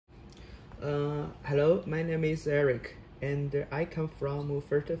Hello, my name is Eric, and I come from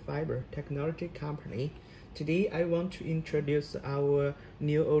FirstFiber Technogies Company. Today, I want to introduce our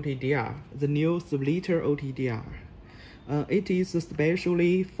new OTDR, the new splitter OTDR. It is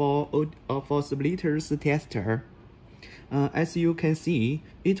especially for splitters tester. As you can see,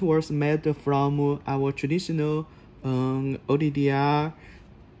 it was made from our traditional OTDR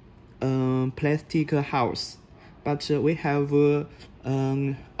plastic house, but we have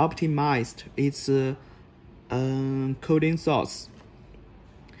optimized its coding source,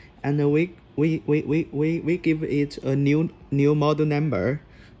 and we give it a new model number.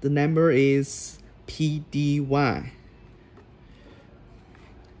 The number is PD1.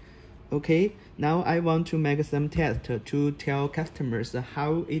 Okay, now I want to make some tests to tell customers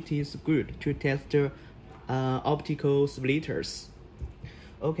how it is good to test optical splitters.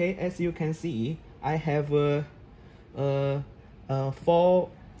 Okay, as you can see, I have a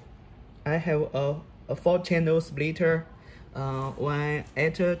 4-channel splitter, one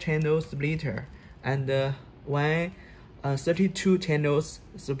 8-channel splitter, and one 32-channel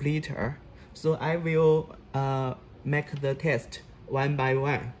splitter. So I will make the test one by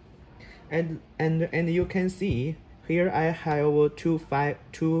one. And you can see here I have two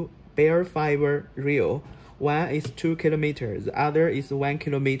bare fiber reel. One is 2 kilometers, the other is 1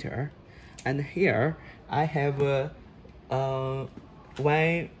 kilometer. And here I have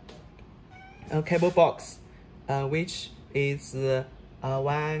one cable box, which is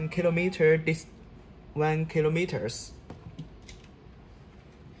 1 kilometer 1 kilometers.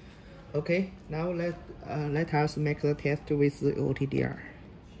 Okay, now let us make the test with the OTDR.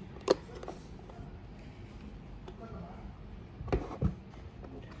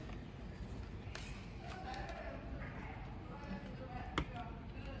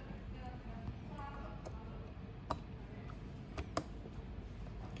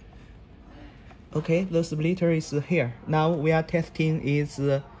 Okay, the splitter is here. Now we are testing its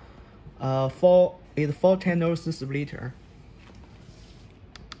 4-channel splitter.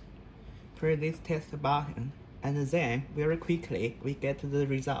 Press this test button, and then very quickly we get the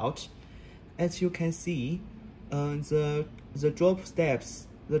result. As you can see, the drop step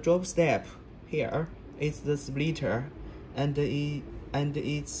here is the splitter, and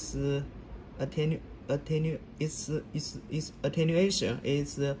its attenuation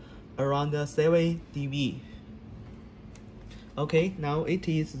is around 7 dB. Okay, now it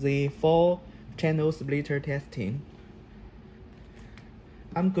is the 4-channel splitter testing.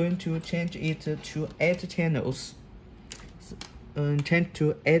 I'm going to change it to 8 channels. Change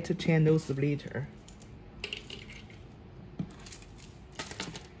to 8-channel splitter.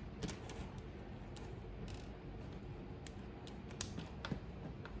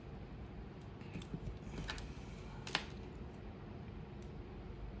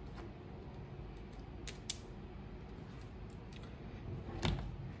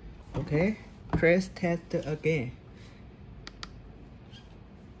 Okay, press test again.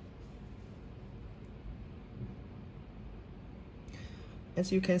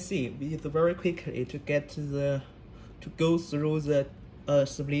 As you can see, it's very quickly to go through the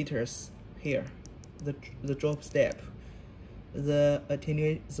splitters here, the drop step. The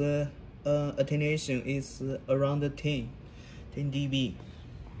attenuation is around 10 dB.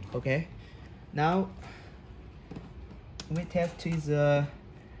 Okay, now we test the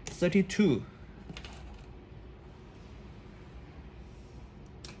 32.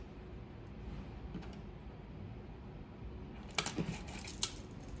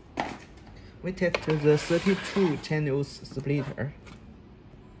 We test the 32 channels splitter.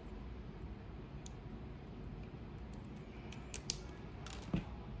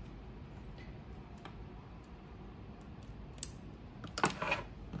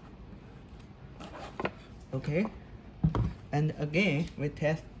 Okay, and again we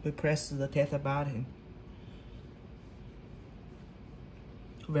press the test button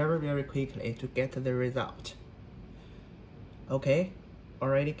very quickly to get the result. Okay,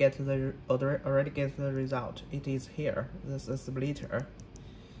 already get the result. It is here, the splitter.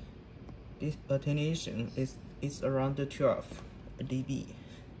 This attenuation is around 12 dB.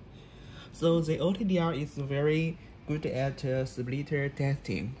 So the OTDR is very good at splitter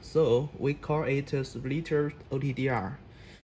testing, so we call it splitter OTDR.